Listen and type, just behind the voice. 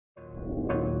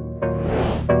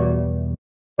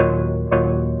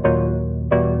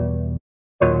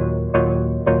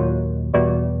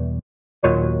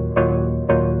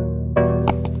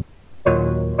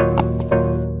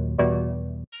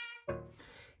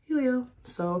Hey Leo.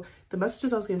 So the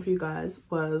messages I was getting for you guys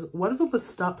was, one of them was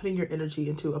stop putting your energy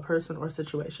into a person or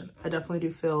situation. I definitely do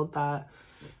feel that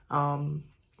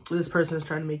this person is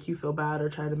trying to make you feel bad or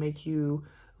trying to make you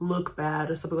look bad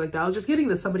or something like that. I was just getting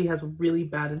that somebody has really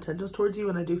bad intentions towards you,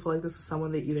 and I do feel like this is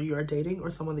someone that either you are dating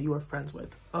or someone that you are friends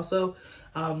with. Also,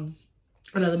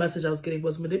 another message I was getting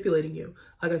was manipulating you.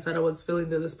 Like I said, I was feeling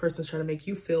that this person's trying to make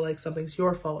you feel like something's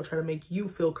your fault, or trying to make you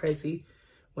feel crazy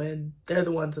when they're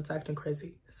the ones that's acting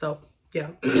crazy. So yeah,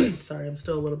 sorry, I'm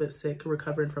still a little bit sick,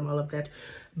 recovering from all of that.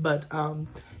 But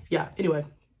yeah, anyway,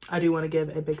 I do want to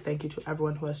give a big thank you to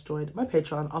everyone who has joined my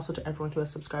Patreon, also to everyone who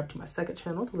has subscribed to my second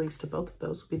channel. The links to both of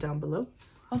those will be down below.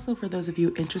 Also, for those of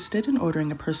you interested in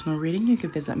ordering a personal reading, you can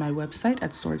visit my website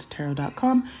at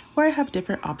swordstarot.com, where I have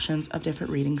different options of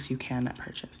different readings you can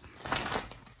purchase.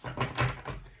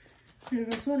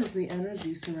 Universe, what is the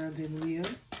energy surrounding Leo?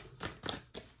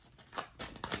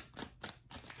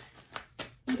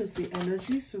 What is the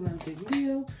energy surrounding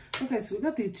Leo? Okay, so we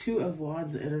got the Two of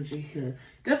Wands energy here.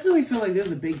 Definitely feel like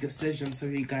there's a big decision some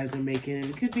of you guys are making, and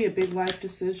it could be a big life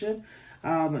decision.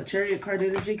 Chariot card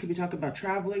energy could be talking about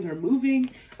traveling or moving.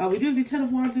 We do have the Ten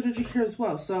of Wands energy here as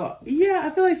well. So yeah,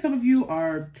 I feel like some of you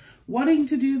are wanting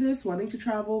to do this, wanting to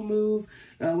travel, move,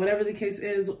 whatever the case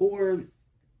is, or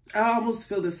I almost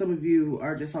feel that some of you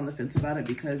are just on the fence about it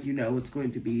because you know it's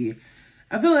going to be,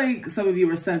 I feel like some of you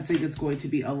are sensing it's going to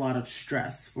be a lot of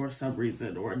stress for some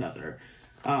reason or another.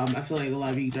 I feel like a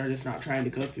lot of you are just not trying to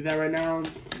go through that right now.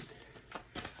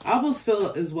 I almost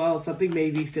feel as well something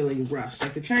may be feeling rushed.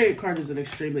 Like the Chariot card is an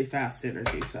extremely fast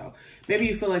energy. So maybe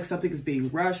you feel like something is being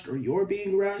rushed or you're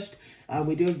being rushed.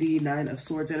 We do have the Nine of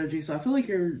Swords energy. So I feel like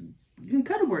you're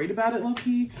kind of worried about it,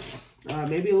 low-key.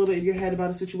 Maybe a little bit in your head about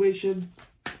a situation.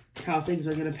 How things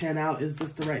are going to pan out. Is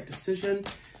this the right decision?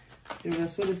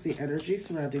 Universe, what is the energy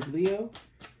surrounding Leo?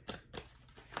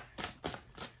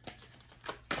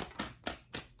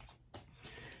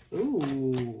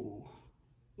 Ooh,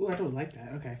 I don't like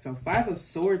that. Okay, so Five of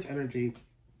Swords energy.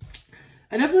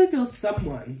 I definitely feel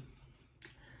someone.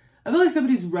 I feel like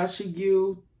somebody's rushing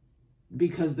you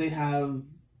because they have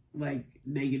like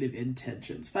negative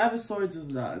intentions. Five of Swords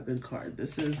is not a good card.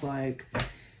 This is like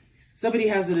somebody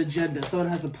has an agenda. Someone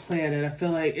has a plan, and I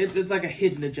feel like it's like a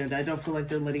hidden agenda. I don't feel like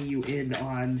they're letting you in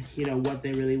on, you know, what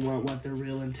they really want, what their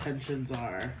real intentions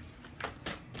are.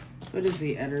 What is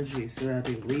the energy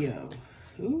surrounding Leo?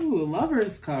 Ooh,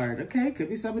 Lover's card. Okay, could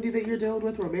be somebody that you're dealing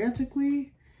with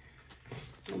romantically.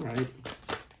 All right.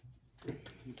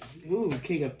 Ooh,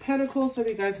 King of Pentacles. Some of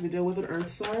you guys can be dealing with an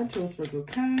Earth sign. Taurus, Virgo,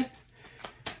 Cat.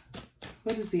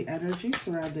 What is the energy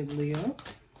surrounding Leo?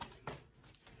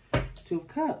 Two of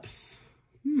Cups.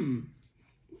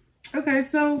 Okay,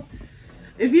 so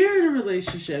if you're in a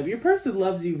relationship, your person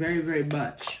loves you very, very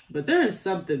much, but there is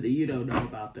something that you don't know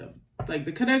about them. Like,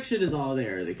 the connection is all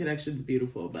there. The connection's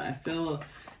beautiful, but I feel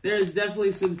there's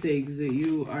definitely some things that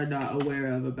you are not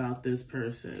aware of about this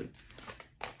person.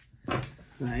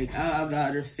 Like, I'm not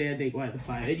understanding why the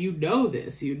fire. And you know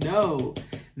this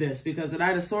because the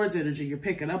Nine of Swords energy, you're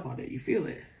picking up on it. You feel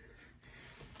it.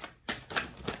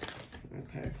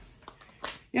 Okay.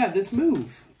 Yeah, this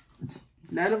move.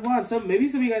 Nine of Wands. Maybe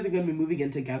some of you guys are going to be moving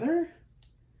in together.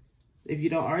 If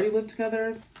you don't already live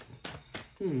together.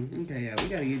 Okay, yeah, we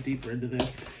gotta get deeper into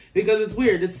this because it's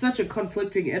weird. It's such a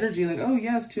conflicting energy. Like, oh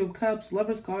yes, Two of Cups,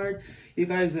 Lover's card. You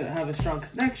guys have a strong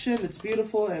connection. It's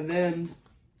beautiful, and then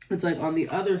it's like on the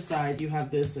other side you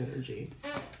have this energy,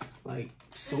 like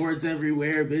swords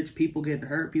everywhere, bitch. People getting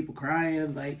hurt, people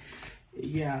crying. Like,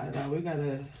 yeah, no, we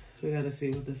gotta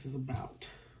see what this is about.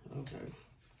 Okay.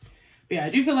 But yeah, I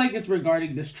do feel like it's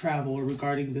regarding this travel or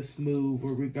regarding this move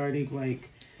or regarding like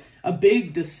a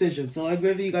big decision. So like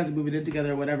maybe you guys are moving in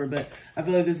together or whatever, but I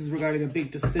feel like this is regarding a big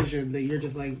decision that you're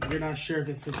just like, you're not sure if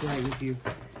it sits right with you.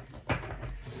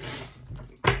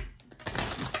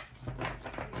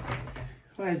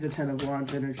 Why is the Ten of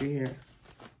Wands energy here?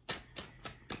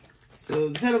 So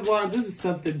the Ten of Wands, this is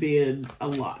something being a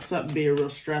lot, something being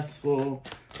real stressful.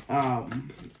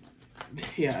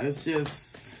 Yeah, it's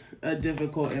just a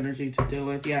difficult energy to deal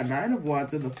with. Yeah, Nine of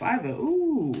Wands and the Five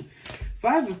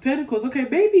of Pentacles. Okay,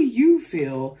 maybe you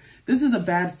feel this is a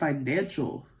bad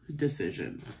financial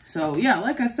decision. So yeah,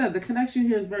 like I said, the connection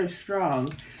here is very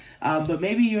strong. But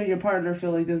maybe you and your partner feel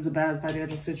like this is a bad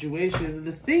financial situation. And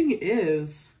the thing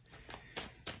is,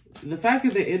 the fact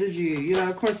of the energy, you know,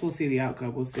 of course we'll see the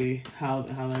outcome. We'll see how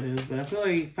that is. But I feel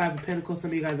like Five of Pentacles, some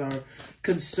of you guys are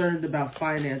concerned about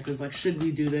finances. Like, should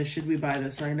we do this? Should we buy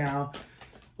this right now?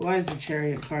 Why is the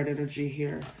Chariot card energy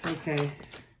here? Okay.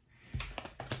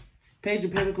 Page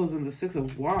of Pentacles and the Six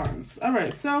of Wands. All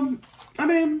right, so, I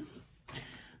mean,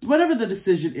 whatever the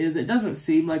decision is, it doesn't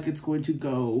seem like it's going to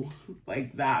go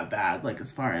like that bad, like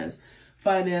as far as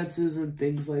finances and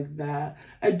things like that.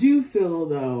 I do feel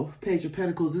though, Page of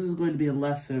Pentacles, this is going to be a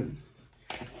lesson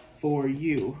for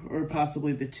you, or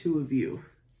possibly the two of you.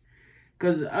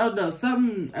 Because, I don't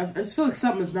know, I just feel like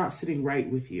something is not sitting right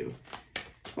with you.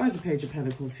 Why is the Page of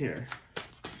Pentacles here?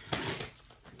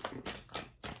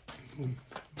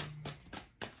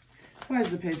 Why is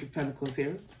the Page of Pentacles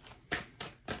here?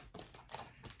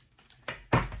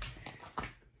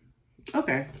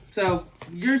 Okay, so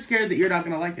you're scared that you're not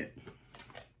going to like it.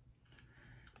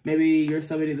 Maybe you're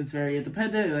somebody that's very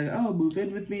independent. You're like, oh, move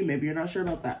in with me. Maybe you're not sure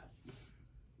about that.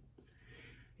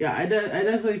 Yeah, I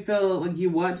definitely feel like you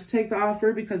want to take the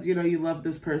offer because, you know, you love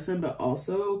this person. But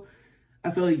also, I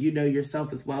feel like you know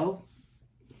yourself as well.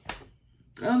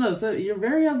 I don't know. So you're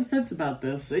very on the fence about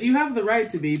this. And you have the right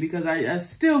to be, because I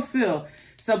still feel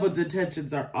someone's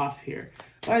intentions are off here.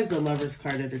 Why is the Lover's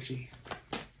card energy?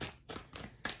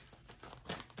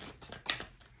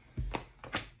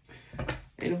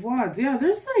 Eight of Wands. Yeah,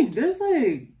 there's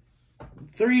like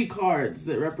 3 cards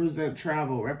that represent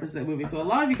travel, represent moving. So a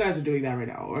lot of you guys are doing that right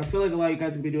now. Or I feel like a lot of you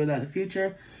guys are going to be doing that in the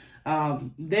future.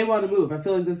 They want to move. I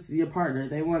feel like this is your partner.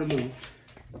 They want to move.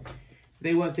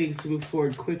 They want things to move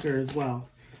forward quicker as well.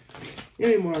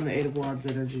 Maybe more on the Eight of Wands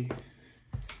energy.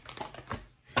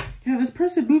 Yeah, this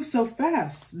person moves so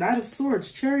fast. Knight of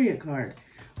Swords, Chariot card.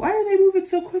 Why are they moving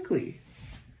so quickly?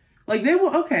 Like they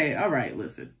will, okay, all right,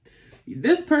 listen.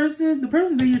 This person, the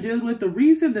person that you're dealing with, the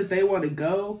reason that they want to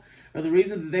go, or the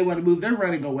reason that they want to move, they're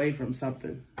running away from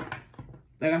something.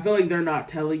 Like, I feel like they're not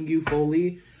telling you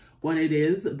fully what it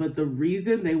is, but the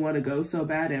reason they want to go so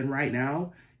bad and right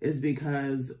now is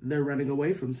because they're running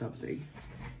away from something.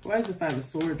 Why is the Five of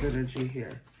Swords energy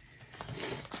here?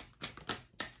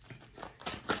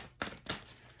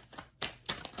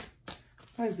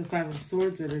 Why is the Five of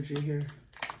Swords energy here?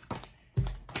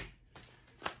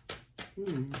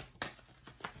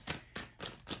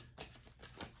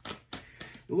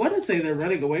 I want to say they're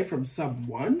running away from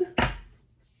someone.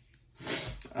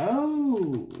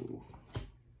 Oh.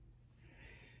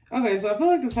 Okay, so I feel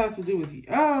like this has to do with you.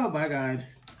 Oh my God.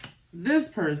 This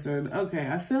person, okay,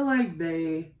 I feel like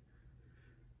they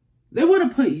want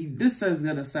to put you, this is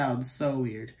going to sound so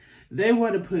weird. They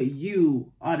want to put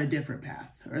you on a different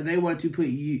path. Or they want to put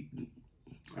you,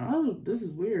 oh, this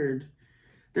is weird.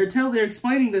 They're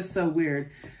explaining this so weird.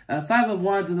 Five of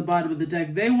Wands at the bottom of the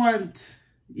deck. They want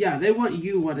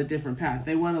you on a different path.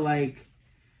 They want to like,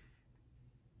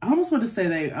 I almost want to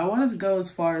say I want to go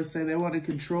as far as say they want to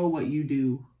control what you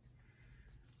do.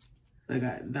 Like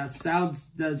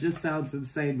that just sounds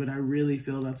insane, but I really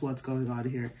feel that's what's going on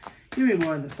here. Give me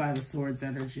more of the Five of Swords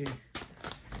energy.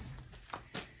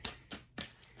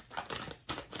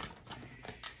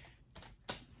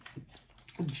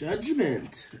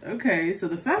 Judgment. Okay, so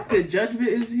the fact that Judgment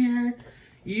is here,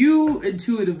 you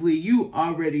intuitively, you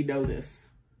already know this.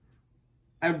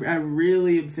 I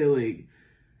really am feeling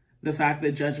the fact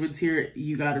that Judgment's here,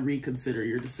 you got to reconsider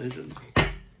your decision.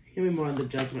 Give me more on the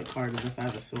Judgment card and the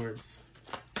Five of Swords.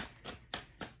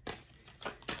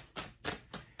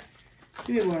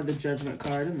 Give me more on the Judgment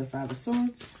card and the Five of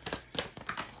Swords.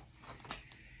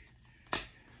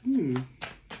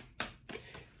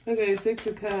 Okay, Six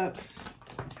of Cups.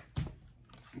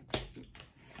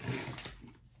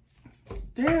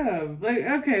 Damn, like,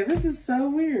 okay, this is so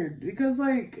weird because,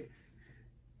 like,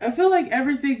 I feel like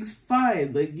everything's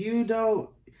fine. Like, you don't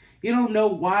know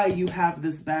why you have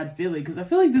this bad feeling, because I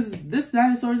feel like this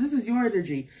Nine of Swords, this is your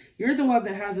energy. You're the one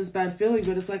that has this bad feeling,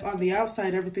 but it's like on the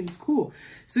outside, everything's cool.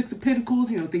 Six of Pentacles,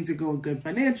 you know, things are going good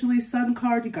financially. Sun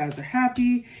card, you guys are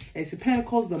happy. Ace of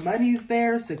Pentacles, the money's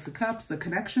there. Six of Cups, the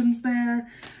connection's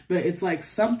there. But it's like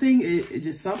something, it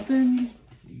just something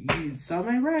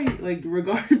ain't right. Like,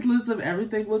 regardless of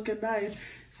everything looking nice,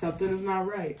 something is not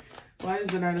right. Why is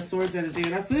the Nine of Swords energy?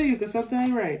 And I feel you, because something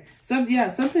ain't right.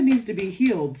 Something needs to be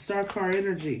healed. Star card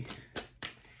energy.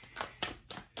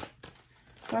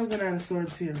 Why is the Nine of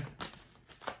Swords here?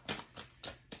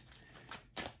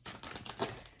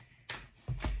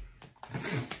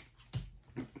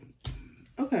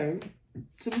 Okay.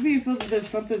 So maybe you feel that there's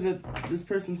something that this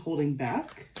person's holding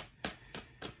back.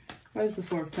 Why is the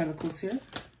Four of Pentacles here?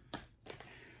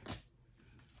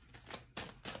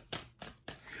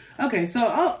 Okay,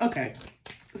 so, okay.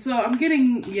 So I'm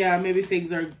getting, yeah, maybe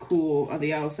things are cool on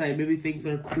the outside. Maybe things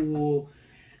are cool,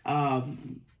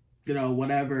 you know,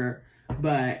 whatever.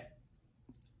 But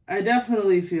I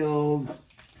definitely feel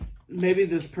maybe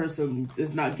this person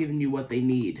is not giving you what they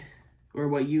need or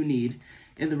what you need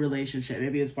in the relationship.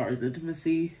 Maybe as far as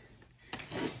intimacy,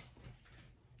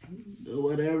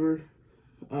 whatever.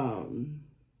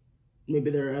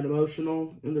 Maybe they're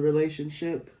unemotional in the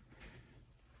relationship.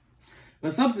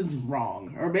 But something's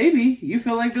wrong. Or maybe you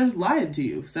feel like they're lying to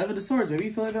you. Seven of Swords. Maybe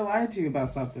you feel like they're lying to you about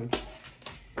something.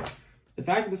 The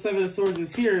fact that the Seven of Swords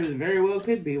is here, it very well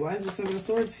could be. Why is the Seven of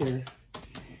Swords here?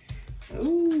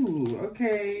 Ooh,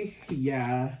 okay.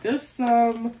 Yeah, there's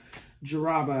some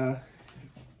drama.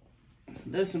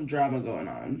 There's some drama going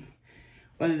on.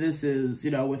 Whether this is,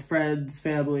 you know, with friends,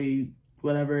 family,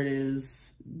 whatever it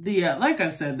is. Like I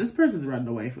said, this person's running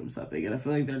away from something, and I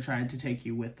feel like they're trying to take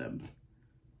you with them.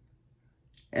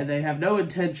 And they have no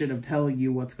intention of telling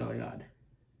you what's going on.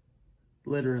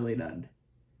 Literally none.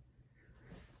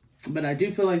 But I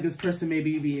do feel like this person may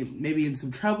be in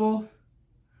some trouble,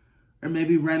 or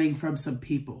maybe running from some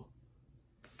people.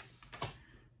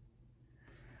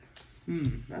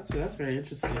 That's very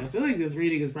interesting. I feel like this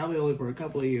reading is probably only for a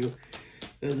couple of you,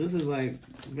 because this is like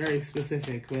very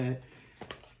specific. But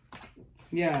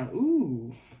yeah,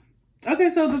 ooh. Okay,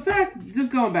 so the fact,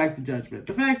 just going back to Judgment,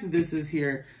 the fact that this is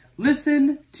here.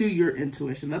 Listen to your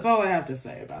intuition. That's all I have to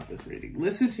say about this reading.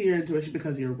 Listen to your intuition,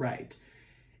 because you're right.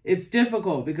 It's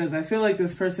difficult because I feel like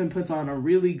this person puts on a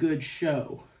really good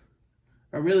show.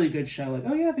 A really good show. Like,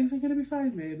 oh yeah, things are going to be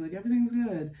fine, babe. Like, everything's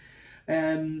good.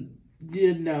 And,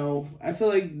 you know, I feel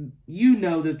like you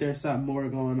know that there's something more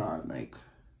going on. Like,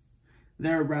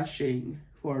 they're rushing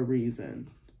for a reason.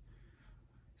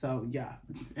 So, yeah.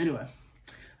 Anyway.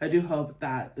 I do hope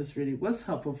that this reading was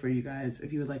helpful for you guys.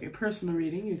 If you would like a personal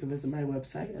reading, you can visit my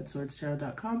website at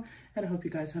swordstarot.com. And I hope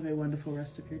you guys have a wonderful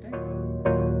rest of your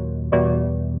day.